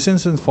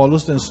listens and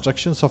follows the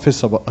instructions of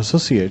his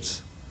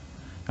associates,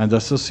 and the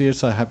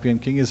associates are happy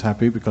and king is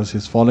happy because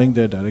he's following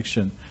their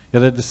direction.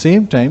 Yet at the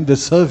same time, they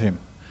serve him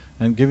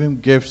and give him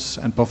gifts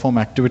and perform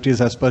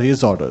activities as per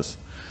his orders.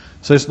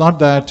 So it's not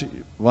that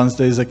once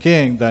there is a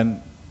king,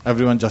 then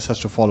everyone just has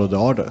to follow the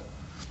order.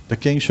 The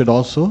king should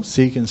also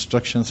seek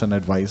instructions and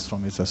advice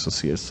from his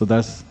associates. So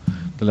that's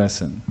the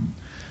lesson.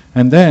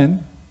 And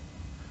then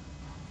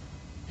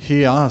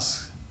he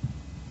asks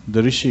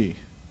the Rishi,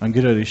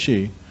 Angira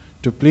Rishi,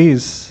 to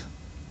please,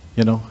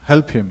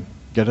 help him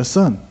get a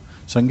son.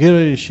 So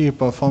Angira Rishi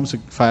performs a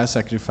fire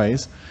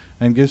sacrifice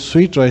and gives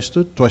sweet rice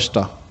to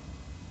Twashta.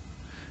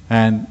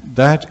 And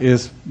that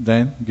is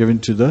then given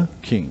to the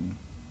king.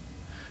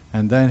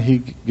 And then he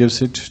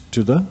gives it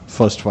to the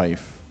first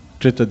wife,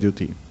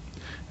 Kritadyuti.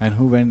 And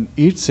who when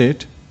eats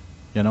it,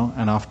 and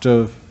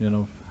after,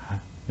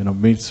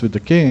 meets with the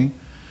king,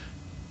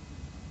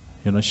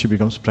 she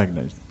becomes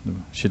pregnant.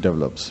 She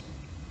develops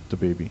the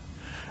baby.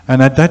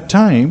 And at that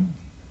time,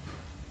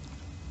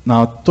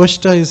 now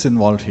Twashta is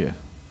involved here.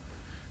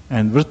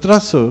 And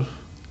Vritrasur,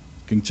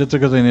 King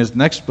Citraketu in his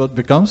next birth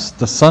becomes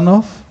the son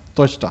of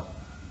Twashta.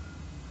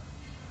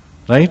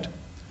 Right?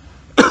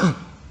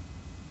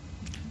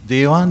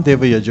 Devan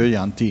Deva Yajo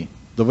Yanti.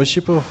 The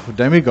worship of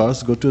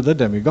demigods go to the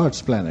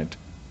demigods planet.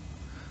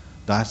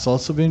 That's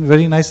also been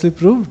very nicely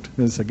proved.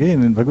 Because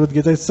again, in Bhagavad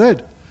Gita it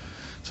said.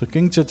 So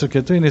King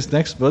Citraketu in his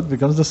next birth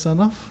becomes the son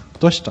of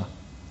Twashta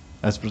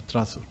as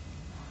Vritrasur.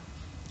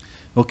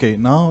 Okay,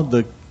 now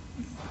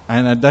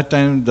and at that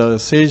time the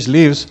sage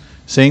leaves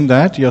saying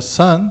that your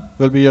son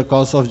will be your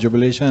cause of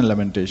jubilation and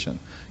lamentation.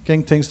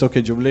 King thinks,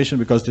 okay, jubilation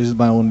because this is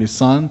my only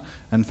son,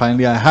 and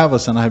finally I have a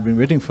son, I have been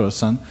waiting for a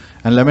son.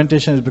 And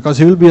lamentation is because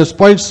he will be a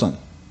spoiled son,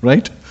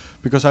 right?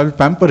 Because I will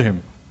pamper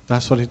him.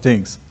 That's what he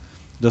thinks.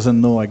 Doesn't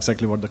know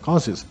exactly what the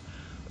cause is.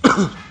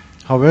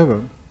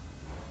 However,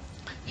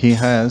 he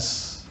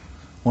has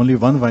only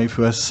one wife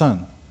who has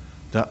son.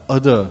 The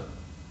other,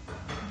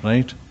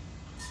 right,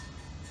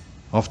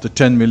 of the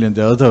 10 million,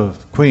 the other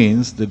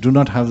queens, they do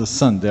not have the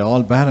son. They are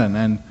all barren,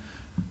 and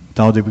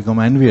now they become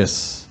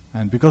envious.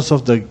 And because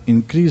of the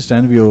increased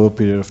envy over a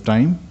period of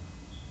time,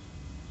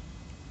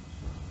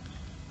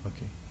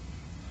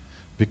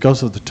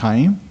 because of the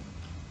time,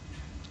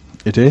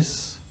 it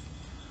is,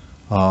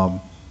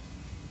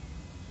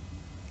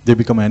 they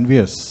become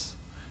envious,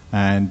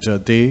 and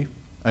they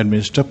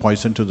administer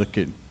poison to the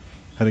kid.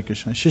 Hare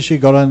Krishna. Shishi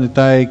Gaura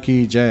Nitai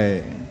ki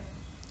jai.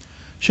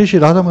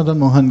 Shishi Radha Madan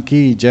Mohan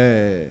ki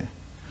jai.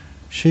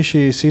 Shri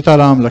Shri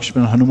Sitaram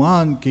Lakshman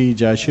Hanuman ki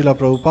jai, Srila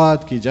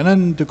Prabhupada ki jai,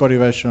 Ananta Kori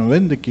Vaishnava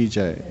Vrinda ki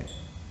jai.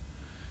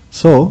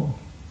 So,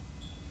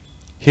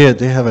 here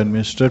they have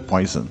administered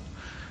poison.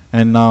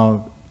 And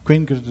now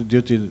Queen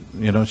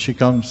Citraketu, she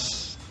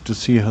comes to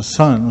see her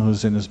son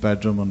who's in his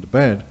bedroom on the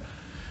bed.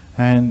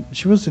 And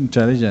she was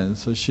intelligent,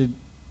 so she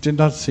did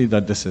not see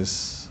that this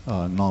is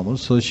normal.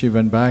 So she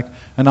went back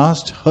and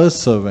asked her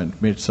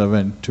maid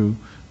servant, to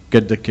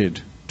get the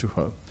kid to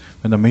her.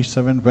 When the maid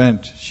servant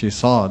went, she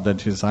saw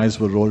that his eyes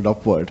were rolled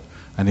upward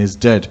and he's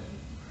dead.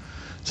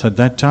 So at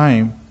that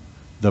time,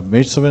 the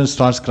maid servant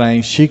starts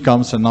crying, she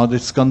comes, and now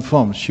it's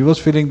confirmed. She was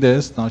feeling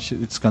this, now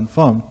it's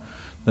confirmed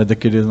that the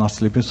kid is not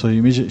sleeping. So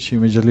she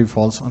immediately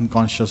falls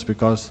unconscious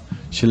because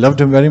she loved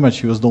him very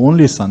much. He was the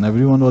only son.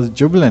 Everyone was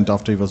jubilant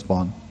after he was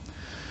born.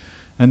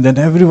 And then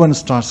everyone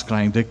starts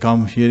crying. They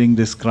come hearing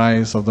these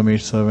cries of the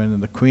maid servant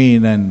and the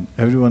queen, and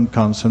everyone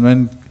comes. And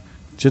when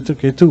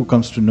Citraketu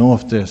comes to know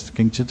of this,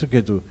 King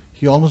Citraketu,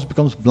 he almost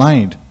becomes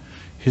blind.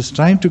 He's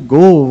trying to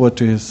go over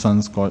to his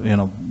son's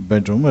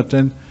bedroom, but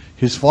then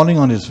he's falling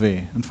on his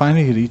way. And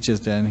finally he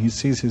reaches there and he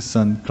sees his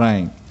son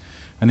crying.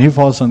 And he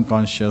falls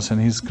unconscious and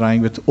he's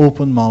crying with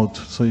open mouth.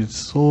 So it's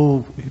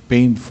so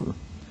painful.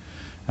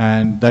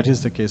 And that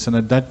is the case. And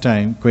at that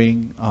time,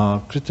 Queen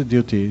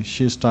Citraketu,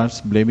 she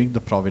starts blaming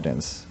the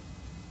providence.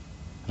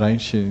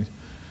 Right? She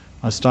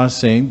starts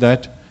saying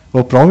that,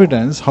 oh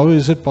providence, how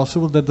is it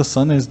possible that the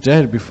son is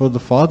dead before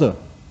the father?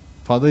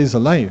 Father is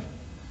alive.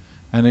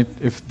 And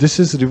if this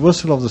is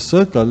reversal of the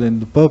circle in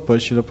the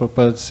purpose, Srila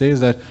Prabhupada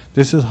says that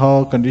this is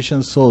how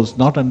conditioned souls,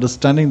 not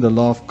understanding the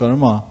law of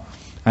karma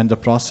and the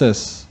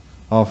process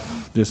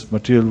of this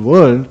material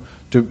world,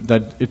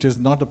 that it is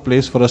not a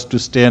place for us to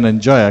stay and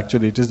enjoy.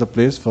 Actually, it is the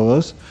place for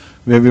us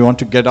where we want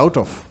to get out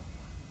of.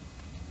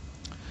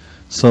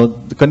 So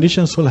the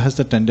conditioned soul has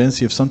the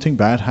tendency, if something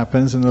bad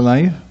happens in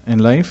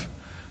life,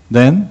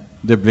 then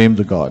they blame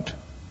the God.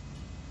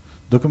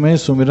 दुख में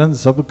सुमिरन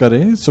सब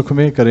करे, सुख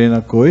में करे ना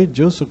कोई,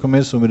 जो सुख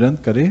में सुमिरन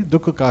करे,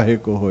 दुख काहे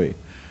को होए.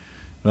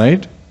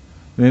 Right?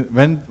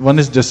 When one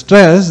is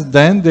distressed,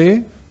 then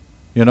they,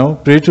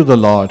 pray to the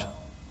Lord,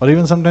 or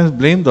even sometimes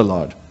blame the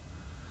Lord.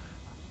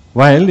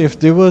 While if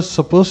they were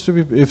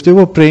if they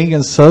were praying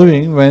and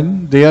serving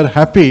when they are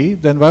happy,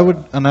 then why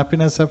would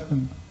unhappiness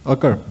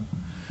occur?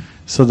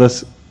 So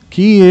the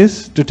key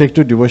is to take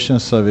to devotional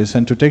service,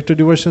 and to take to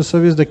devotional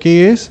service, the key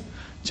is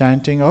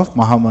chanting of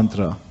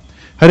Mahamantra.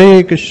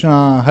 Hare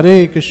Krishna,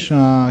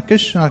 Krishna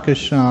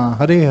Krishna,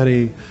 Hare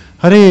Hare,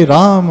 Hare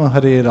Ram,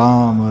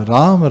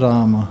 Ram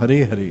Ram,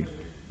 Hare Hare,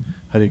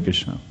 Hare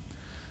Krishna.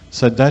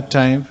 So at that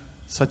time,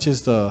 such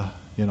is the,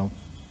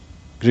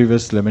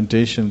 grievous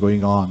lamentation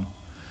going on.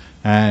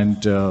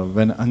 And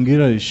when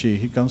Angira Rishi,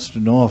 he comes to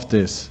know of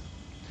this,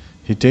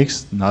 he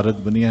takes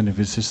Narad Muni and he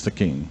visits the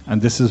king. And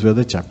this is where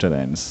the chapter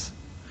ends.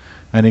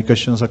 Any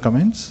questions or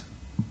comments?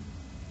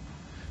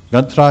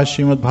 Gantra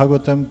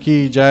Śrīmad-Bhāgavatam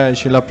ki jai,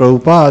 Srila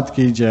Prabhupada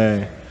ki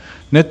jai,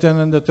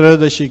 Nityananda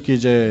Trayadashi ki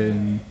jai,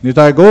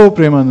 Nitai Go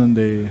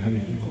Premanande.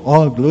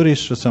 All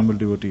glories to assembled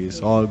devotees,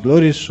 all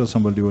glories to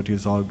assembled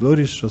devotees, all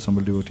glories to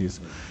assembled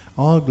devotees,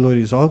 all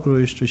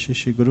glories to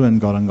Shri Guru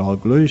and Gauranga, all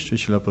glories to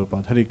Srila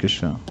Prabhupada. Hare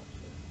Krishna.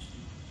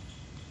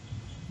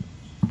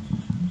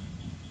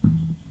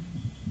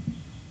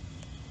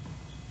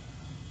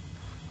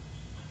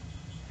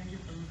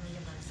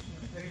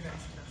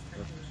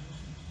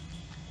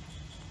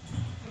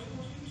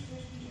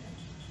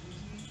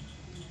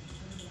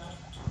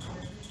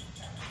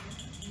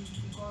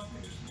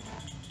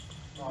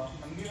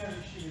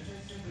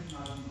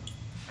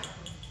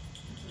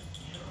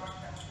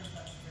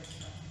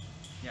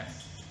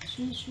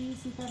 Shri Shri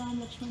Sitaram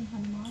Lakshman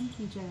Hanuman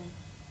ki jai.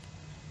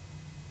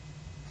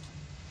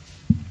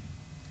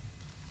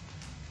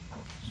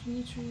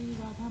 Shri Shri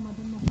Radha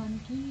Madan Mohan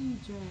ki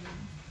jai.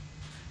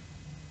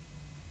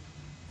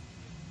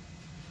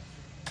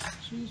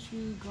 Shri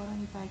Shri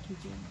Gauranga ki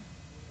jai.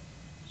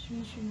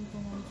 Shri Shri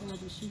Nityananda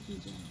Trayadashi ki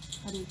jai.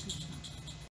 Hare Krishna.